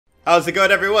How's it going,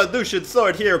 everyone? Lucian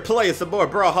Sword here, playing some more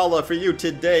Brawlhalla for you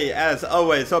today. As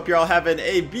always, hope you're all having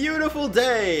a beautiful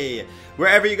day,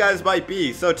 wherever you guys might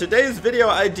be. So today's video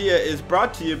idea is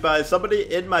brought to you by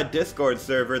somebody in my Discord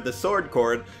server, the Sword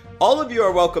Cord. All of you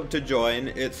are welcome to join.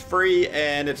 It's free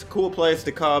and it's a cool place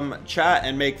to come chat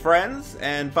and make friends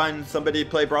and find somebody to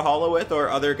play Brawlhalla with or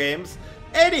other games.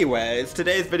 Anyways,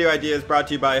 today's video idea is brought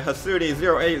to you by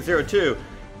Hasudi0802.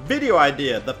 Video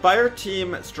idea: the Fire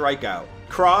Team Strikeout.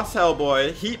 Cross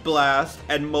Hellboy, Heat Blast,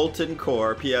 and Molten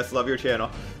Core. P.S. Love your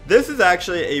channel. This is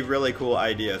actually a really cool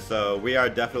idea, so we are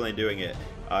definitely doing it.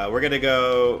 We're gonna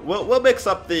go. We'll mix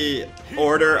up the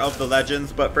order of the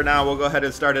legends, but for now we'll go ahead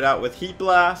and start it out with Heat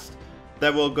Blast.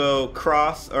 Then we'll go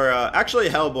Cross, or actually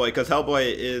Hellboy, because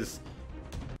Hellboy is.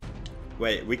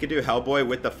 Wait, we could do Hellboy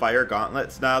with the Fire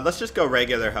Gauntlets. Now let's just go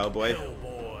regular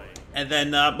Hellboy. And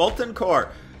then Molten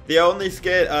Core. The only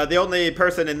skin, the only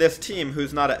person in this team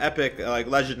who's not an epic, like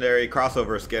legendary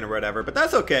crossover skin or whatever, but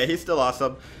that's okay. He's still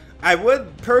awesome. I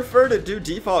would prefer to do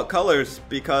default colors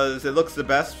because it looks the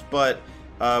best, but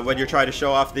when you're trying to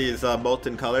show off these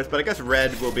molten colors, but I guess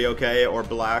red will be okay, or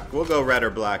black. We'll go red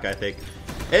or black, I think.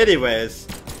 Anyways,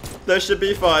 this should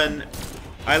be fun.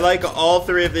 I like all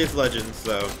three of these legends,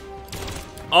 so.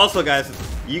 Also, guys,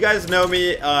 you guys know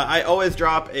me. I always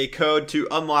drop a code to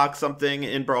unlock something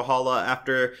in Brawlhalla.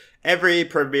 After every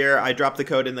premiere, I drop the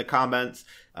code in the comments.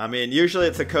 I mean, usually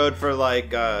it's a code for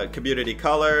like community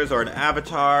colors or an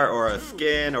avatar or a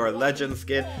skin or a legend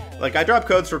skin. Like, I drop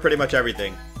codes for pretty much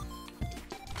everything.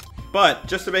 But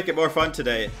just to make it more fun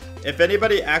today, if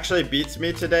anybody actually beats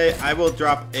me today, I will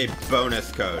drop a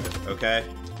bonus code, okay?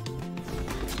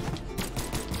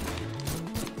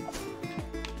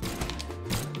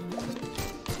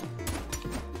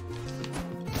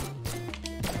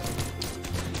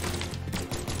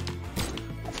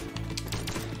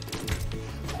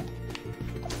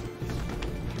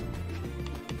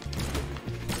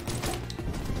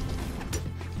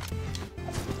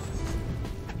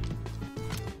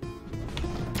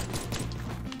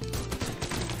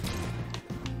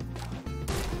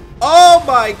 Oh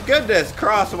my goodness,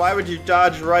 Cross, why would you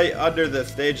dodge right under the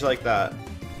stage like that?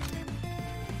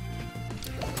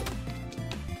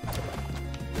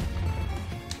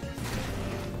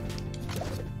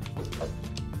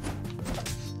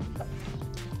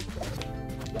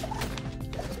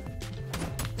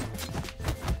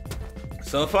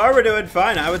 So far we're doing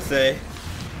fine, I would say.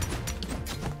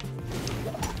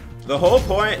 The whole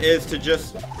point is to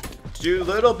just do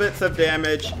little bits of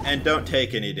damage and don't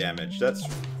take any damage. That's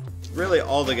really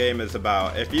all the game is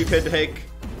about. If you could take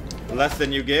less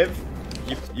than you give,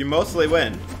 you mostly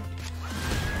win.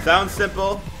 Sounds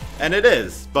simple, and it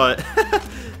is, but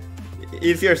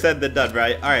easier said than done,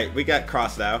 right? Alright, we got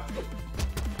Cross now.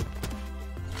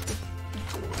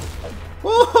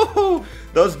 Woo!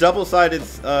 Those double-sided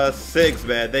SIGs,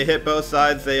 man, they hit both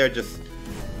sides. They are just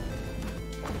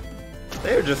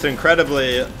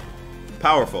incredibly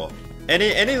powerful.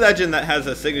 Any legend that has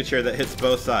a signature that hits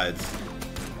both sides.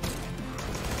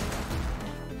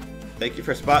 Thank you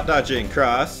for spot dodging,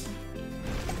 Cross.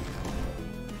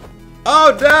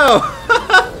 Oh no!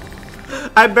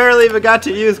 I barely even got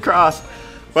to use Cross.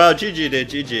 Well, GG did,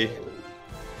 GG.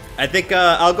 I think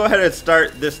I'll go ahead and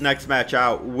start this next match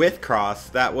out with Cross.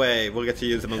 That way we'll get to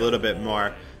use him a little bit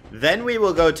more. Then we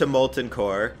will go to Molten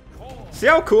Core. See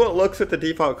how cool it looks with the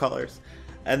default colors?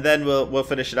 And then we'll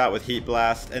finish it out with Heat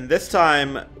Blast. And this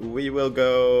time we will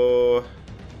go.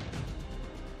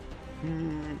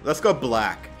 Let's go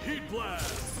Black.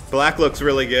 Black looks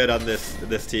really good on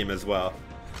this team as well.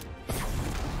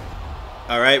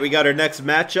 Alright, we got our next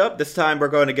matchup. This time we're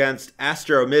going against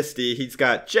Astro Misty. He's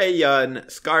got Jae-Yun,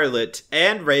 Scarlet,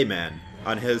 and Rayman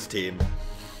on his team.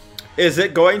 Is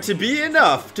it going to be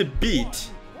enough to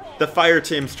beat the Fire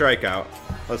Team Strikeout?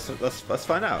 Let's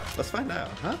find out. Let's find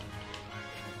out, huh?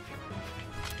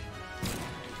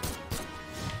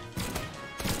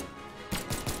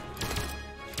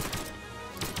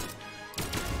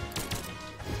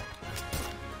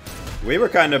 We were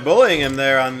kind of bullying him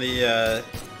there on the,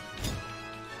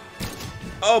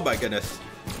 Oh my goodness.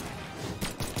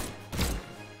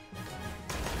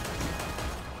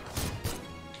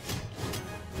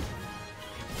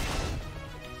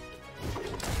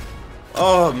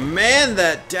 Oh man,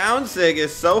 that down sig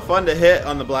is so fun to hit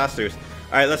on the blasters.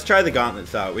 Alright, let's try the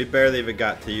gauntlets out. We barely even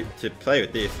got to play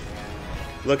with these.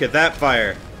 Look at that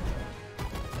fire.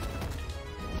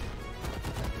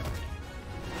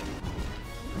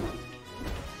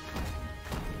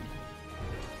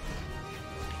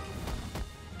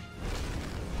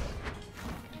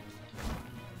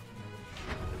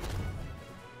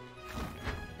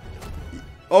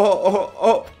 Oh, oh,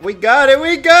 oh. We got it,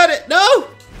 we got it! No!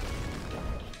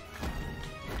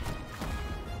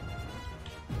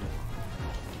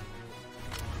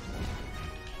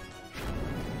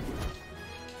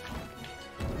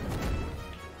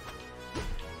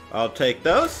 I'll take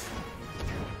those.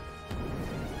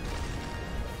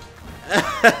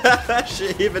 She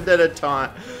even did a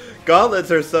taunt.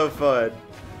 Gauntlets are so fun.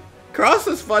 Cross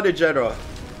is fun in general.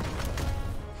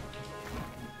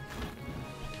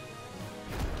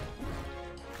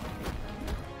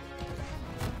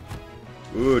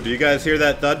 Ooh, do you guys hear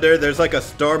that thunder? There's like a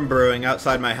storm brewing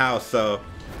outside my house, so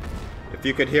if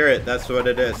you could hear it, that's what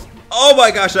it is. Oh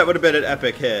my gosh, that would have been an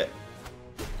epic hit.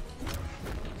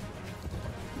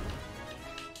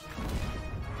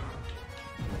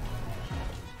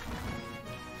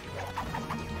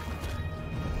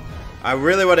 I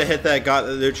really want to hit that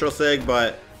gauntlet neutral sig,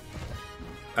 but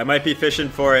I might be fishing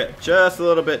for it just a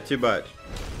little bit too much.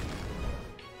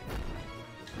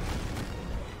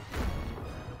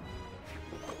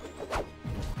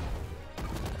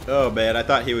 Oh man, I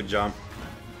thought he would jump.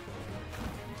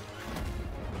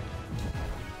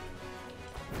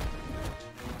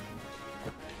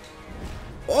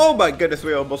 Oh my goodness,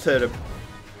 we almost hit him.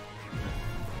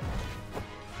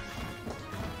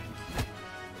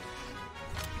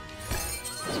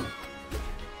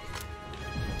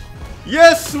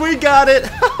 Yes, we got it!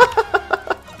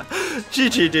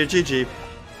 GG, dude, GG.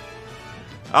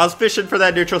 I was fishing for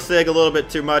that neutral sig a little bit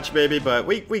too much, maybe, but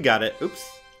we got it.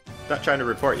 Oops. Not trying to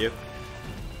report you.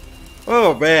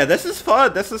 Oh man, this is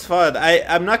fun. This is fun.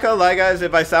 I'm not gonna lie, guys.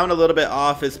 If I sound a little bit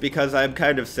off, it's because I'm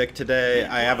kind of sick today.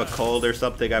 I have a cold or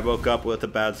something. I woke up with a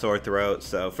bad sore throat,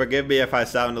 so forgive me if I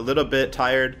sound a little bit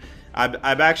tired. I'm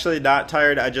actually not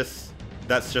tired.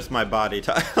 That's just my body.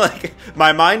 Like,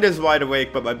 my mind is wide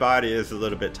awake, but my body is a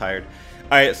little bit tired.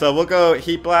 Alright, so we'll go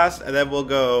Heat Blast, and then we'll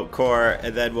go Core,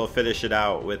 and then we'll finish it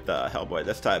out with Hellboy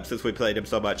this time, since we played him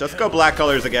so much. Let's go Black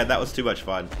Colors again. That was too much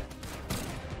fun.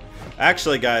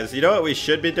 Actually, guys, you know what we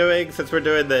should be doing? Since we're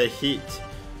doing the Heat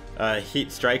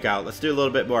Strikeout, let's do a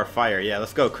little bit more Fire. Yeah,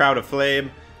 let's go Crown of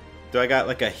Flame. Do I got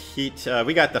like a Heat?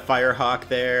 We got the Firehawk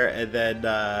there, and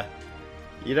then...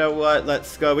 you know what?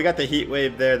 Let's go. We got the Heat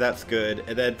Wave there. That's good.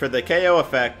 And then for the KO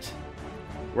effect,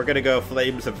 we're going to go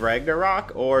Flames of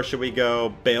Ragnarok, or should we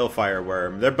go Balefire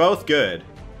Worm? They're both good.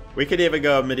 We could even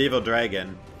go Medieval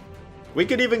Dragon. We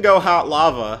could even go Hot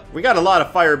Lava. We got a lot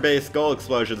of fire-based goal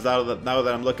explosions now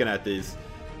that I'm looking at these.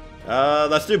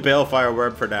 Let's do Balefire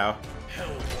Worm for now.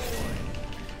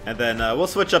 And then we'll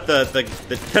switch up the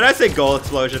can I say goal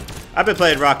explosion? I've been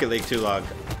playing Rocket League too long.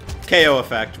 KO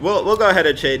effect. We'll go ahead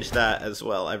and change that as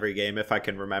well every game if I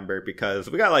can remember,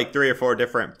 because we got like 3 or 4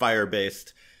 different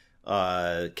fire-based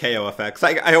KO effects.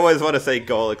 I always want to say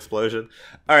goal explosion.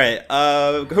 All right,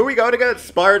 who are we going against?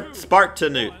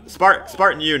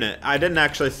 Spartan Unit. I didn't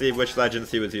actually see which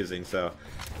legends he was using, so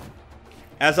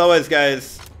as always,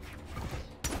 guys,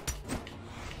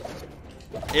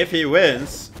 if he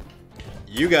wins,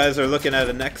 you guys are looking at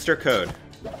an extra code.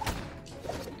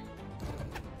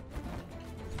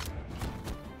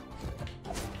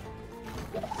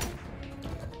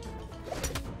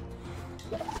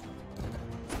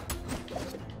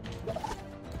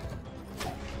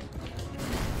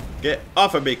 Get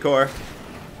off of me, Core.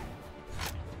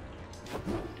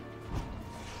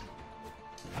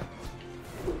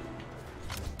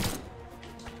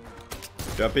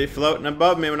 Don't be floating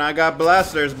above me when I got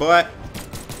blasters, boy.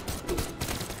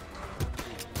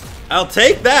 I'll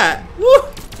take that. Woo!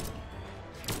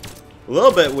 A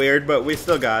little bit weird, but we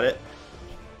still got it.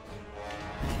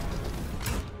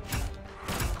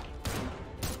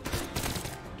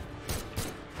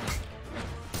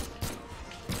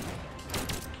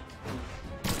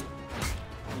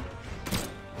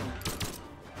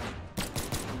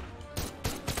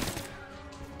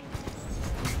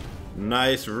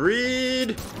 Nice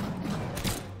read.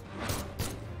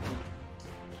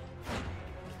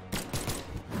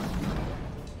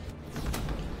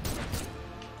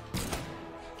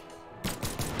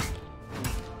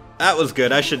 That was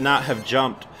good. I should not have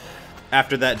jumped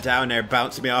after that down air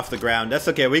bounced me off the ground. That's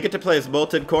okay. We get to play as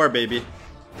Molten Core, baby.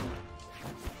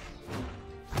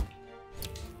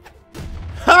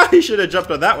 Ha! He should have jumped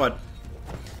on that one.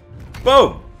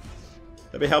 Boom.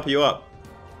 Let me help you up.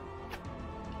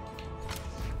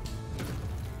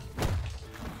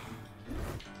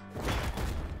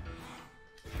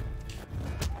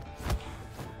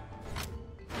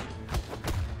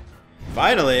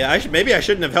 Finally, maybe I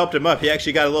shouldn't have helped him up. He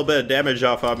actually got a little bit of damage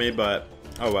off on me, but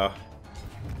oh well.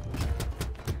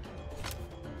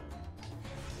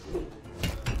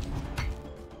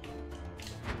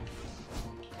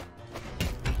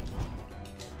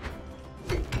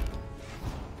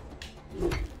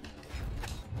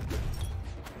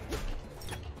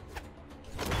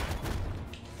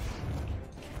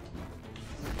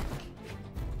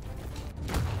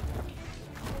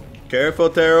 Careful,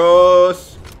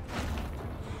 Teros.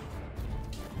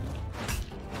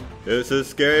 It's a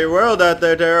scary world out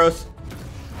there, Teros.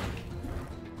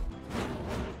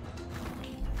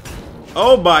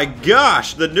 Oh my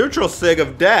gosh, the neutral sig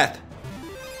of death.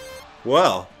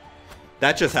 Well,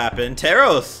 that just happened.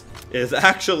 Teros is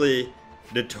actually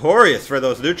notorious for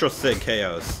those neutral sig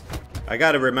KOs. I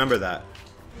gotta remember that.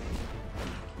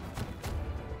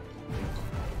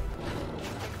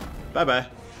 Bye-bye.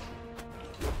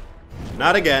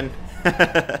 Not again.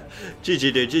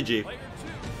 GG, dude, GG.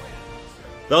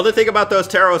 The only thing about those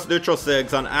Teros neutral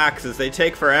sigs on Axe is they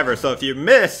take forever, so if you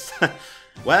miss,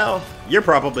 well, you're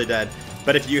probably dead.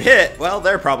 But if you hit, well,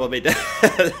 they're probably dead.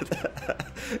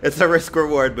 It's a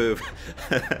risk-reward move.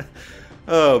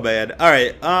 Oh, man.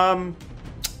 Alright,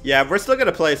 yeah, we're still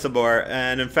gonna play some more,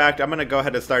 and in fact, I'm gonna go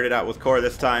ahead and start it out with Core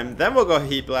this time. Then we'll go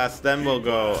Heat Blast, then we'll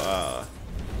go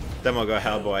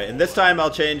Hellboy. And this time I'll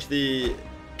change the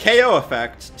KO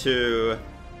effect to...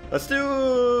 Let's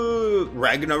do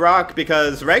Ragnarok,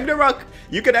 because Ragnarok,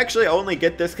 you could actually only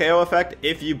get this KO effect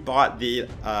if you bought the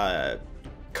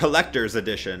collector's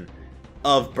edition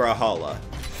of Brawlhalla.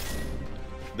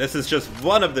 This is just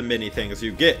one of the many things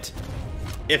you get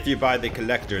if you buy the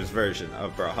collector's version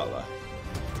of Brawlhalla.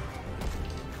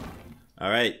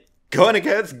 Alright, going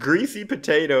against Greasy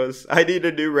Potatoes. I need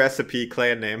a new recipe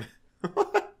clan name.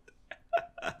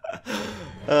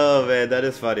 Oh man, that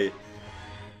is funny.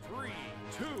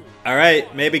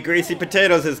 Alright, maybe Greasy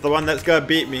Potatoes is the one that's gonna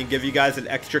beat me and give you guys an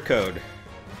extra code.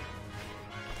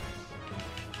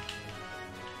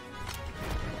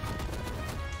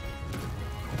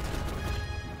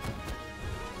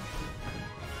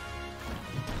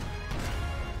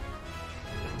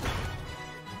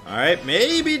 Alright,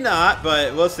 maybe not,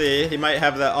 but we'll see. He might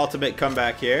have the ultimate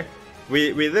comeback here.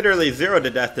 We literally zeroed to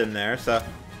death in there, so...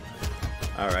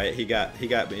 Alright, he got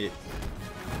me.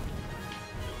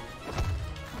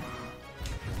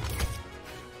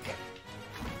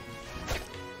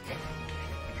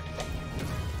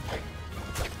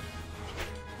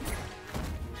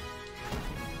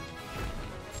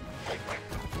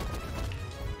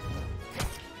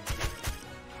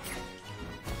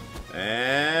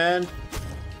 And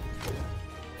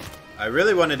I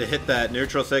really wanted to hit that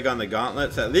neutral sig on the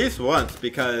gauntlets at least once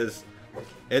because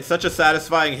it's such a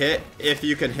satisfying hit if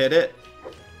you can hit it.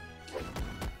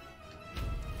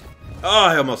 Oh,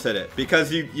 I almost hit it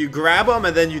because you grab them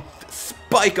and then you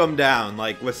spike them down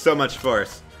like with so much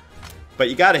force. But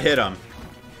you gotta hit them.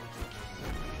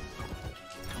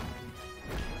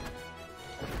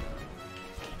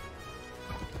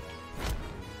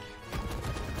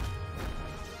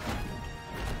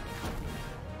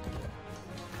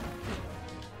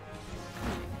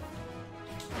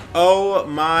 Oh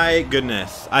my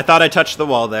goodness. I thought I touched the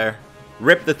wall there.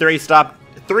 Rip the three stock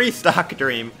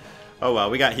dream. Oh well,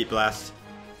 we got Heat Blast.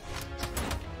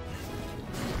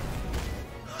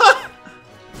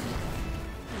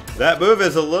 That move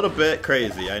is a little bit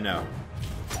crazy, I know.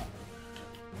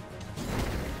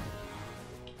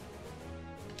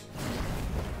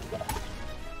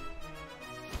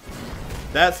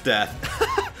 That's death.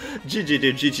 GG,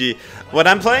 dude, GG. When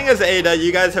I'm playing as Ada,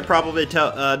 you guys have probably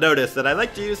noticed that I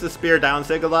like to use the spear down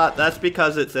sig a lot. That's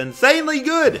because it's insanely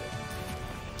good.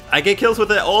 I get kills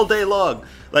with it all day long.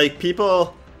 Like,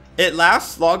 people... It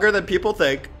lasts longer than people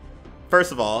think,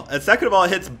 first of all. And second of all,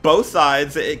 it hits both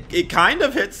sides. It kind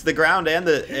of hits the ground and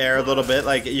the air a little bit.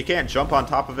 Like, you can't jump on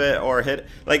top of it or hit...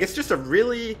 Like, it's just a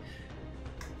really...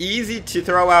 easy to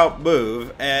throw out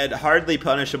move and hardly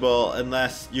punishable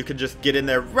unless you can just get in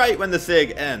there right when the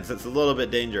sig ends. It's a little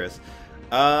bit dangerous.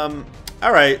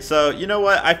 Alright, so you know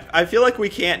what? I feel like we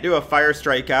can't do a fire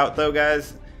strikeout though,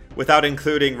 guys, without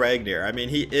including Ragnir. I mean,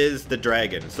 he is the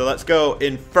dragon. So let's go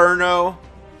Inferno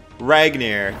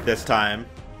Ragnir this time.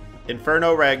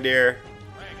 Inferno Ragnir.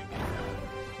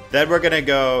 Then we're gonna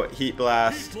go Heat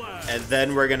Blast. And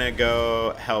then we're gonna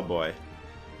go Hellboy.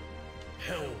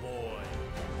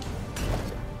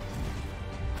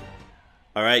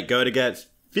 Alright, going against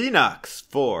Phoenix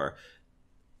 4.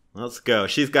 Let's go.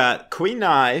 She's got Queen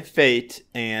Eye, Fate,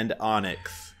 and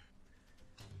Onyx.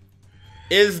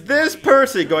 Is this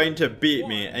person going to beat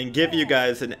me and give you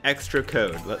guys an extra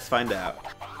code? Let's find out.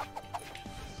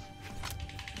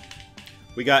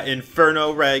 We got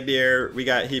Inferno Ragnir. We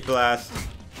got Heat Blast.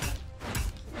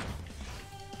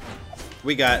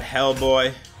 We got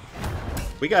Hellboy.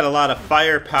 We got a lot of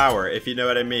fire power, if you know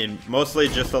what I mean. Mostly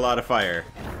just a lot of fire.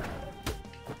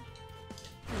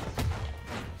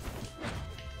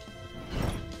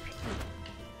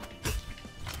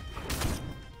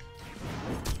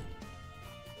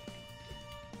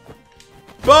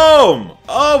 Boom!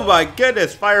 Oh my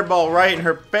goodness, fireball right in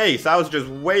her face. I was just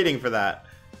waiting for that.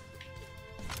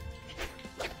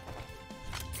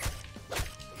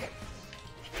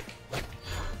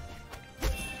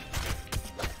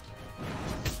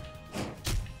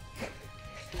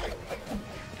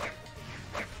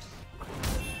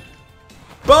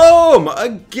 Boom!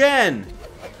 Again!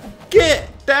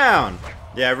 Get down!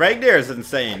 Yeah, Ragnar is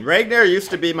insane. Ragnar used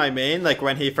to be my main, like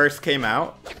when he first came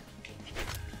out.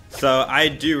 So I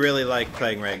do really like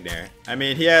playing Ragnar. I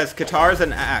mean, he has Katars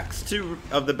and Axe, two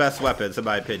of the best weapons in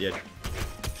my opinion.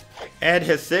 And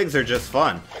his SIGs are just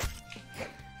fun.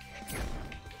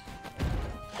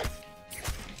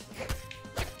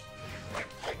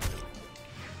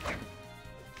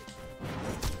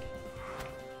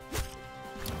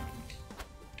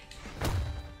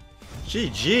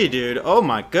 GG, dude. Oh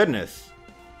my goodness.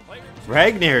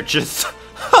 Ragnar just...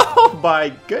 Oh my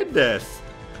goodness.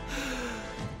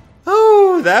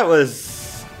 Oh, that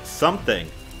was something.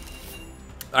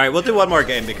 Alright, we'll do one more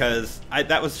game because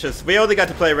that was just... We only got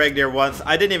to play Ragnar once.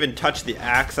 I didn't even touch the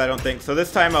axe, I don't think. So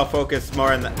this time I'll focus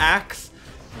more on the axe.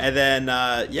 And then,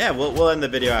 yeah, we'll end the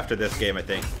video after this game, I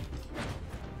think.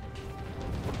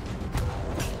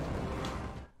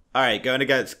 Alright, going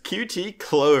against QT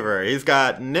Clover. He's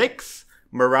got Nyx,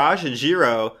 Mirage, and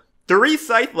Jiro. 3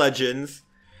 Scythe Legends.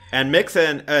 And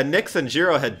Nyx and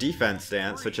Jiro had defense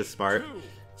stance, which is smart.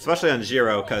 Especially on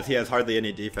Jiro, because he has hardly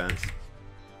any defense.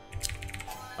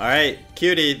 Alright,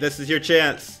 Cutie, this is your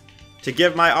chance to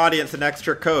give my audience an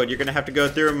extra code. You're going to have to go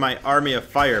through my army of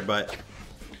fire, but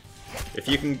if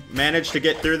you can manage to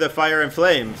get through the fire and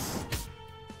flames,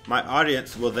 my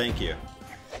audience will thank you.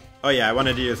 Oh yeah, I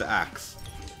wanted to use Axe.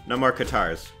 No more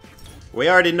Katars. We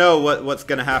already know what's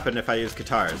going to happen if I use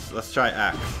Katars. Let's try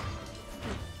Axe.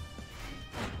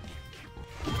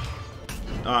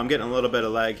 Oh, I'm getting a little bit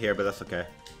of lag here, but that's okay.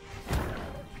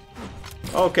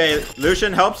 Okay,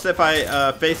 Lucian helps if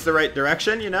I face the right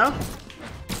direction, you know?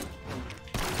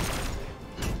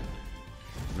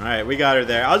 Alright, we got her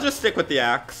there. I'll just stick with the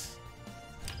axe.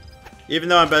 Even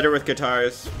though I'm better with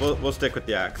Katars, we'll stick with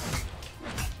the axe.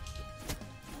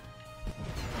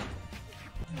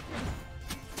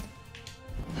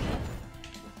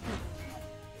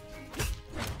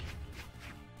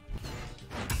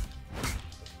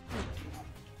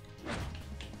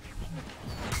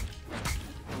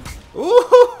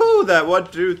 Ooh, that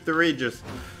 1, 2, 3 just...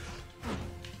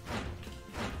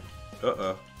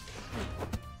 Uh-oh.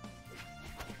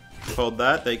 Hold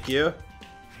that, thank you.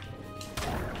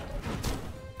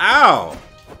 Ow!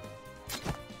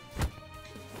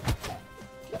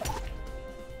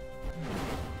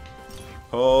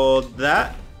 Hold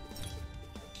that.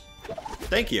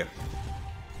 Thank you.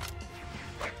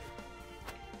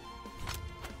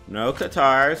 No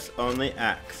Katars, only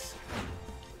axe.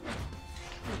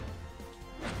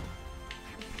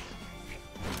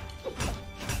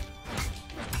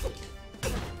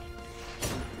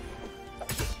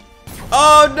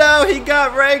 Oh no, he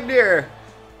got Ragnar!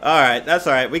 Alright, that's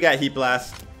alright. We got Heat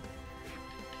Blast.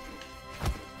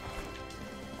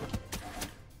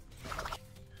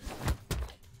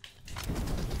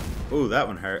 Ooh, that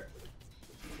one hurt.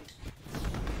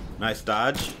 Nice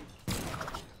dodge.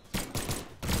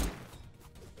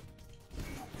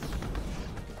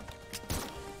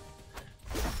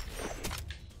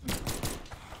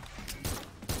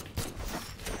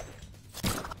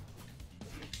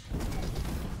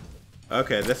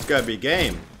 Okay, this is gonna be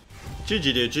game.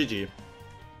 GG, dude, GG.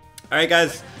 Alright,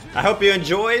 guys, I hope you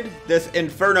enjoyed this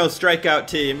Inferno Strikeout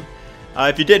team.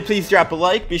 If you did, please drop a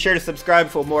like. Be sure to subscribe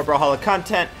for more Brawlhalla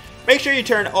content. Make sure you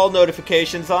turn all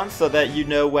notifications on so that you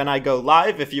know when I go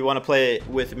live. If you want to play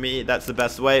with me, that's the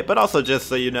best way. But also just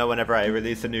so you know whenever I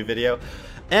release a new video.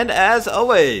 And as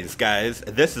always, guys,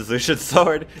 this is Lucian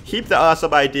Sword. Keep the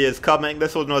awesome ideas coming.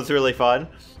 This one was really fun.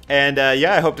 And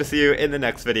yeah, I hope to see you in the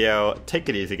next video. Take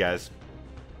it easy, guys.